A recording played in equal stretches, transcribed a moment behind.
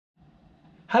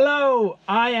Hello,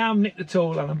 I am Nick the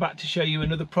Tool and I'm back to show you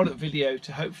another product video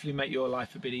to hopefully make your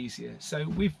life a bit easier. So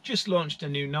we've just launched a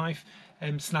new knife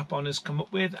Snap-on has come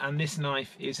up with, and this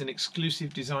knife is an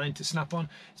exclusive design to Snap-on.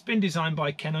 It's been designed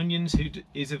by Ken Onions, who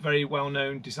is a very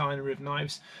well-known designer of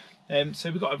knives.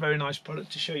 So we've got a very nice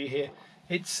product to show you here.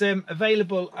 It's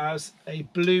available as a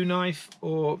blue knife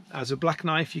or as a black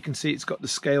knife. You can see it's got the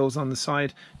scales on the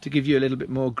side to give you a little bit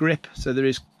more grip. So there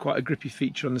is quite a grippy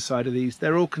feature on the side of these.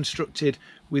 They're all constructed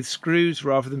with screws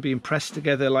rather than being pressed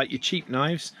together like your cheap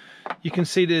knives. You can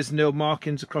see there's no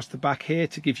markings across the back here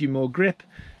to give you more grip.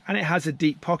 And it has a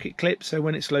deep pocket clip, so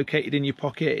when it's located in your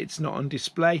pocket, it's not on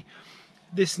display.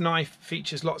 This knife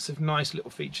features lots of nice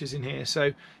little features in here.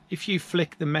 So if you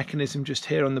flick the mechanism just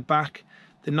here on the back,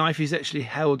 the knife is actually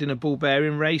held in a ball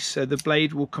bearing race, so the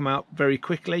blade will come out very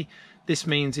quickly. This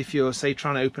means if you're, say,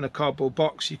 trying to open a cardboard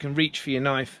box, you can reach for your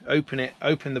knife, open it,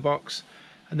 open the box,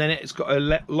 and then it's got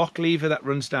a lock lever that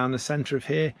runs down the center of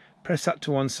here. Press that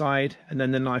to one side and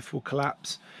then the knife will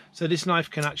collapse. So this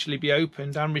knife can actually be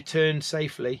opened and returned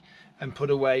safely and put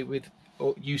away with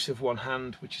use of one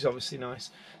hand, which is obviously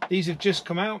nice. These have just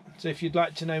come out, so if you'd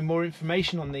like to know more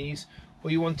information on these, or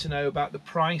you want to know about the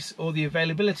price or the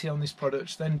availability on this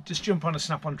product, then just jump on a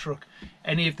Snap-on truck.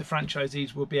 Any of the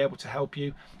franchisees will be able to help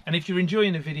you. And if you're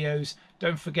enjoying the videos,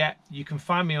 don't forget you can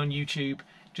find me on YouTube.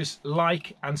 Just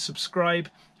like and subscribe,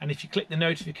 and if you click the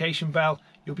notification bell,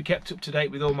 you'll be kept up to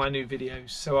date with all my new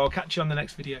videos. So I'll catch you on the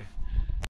next video.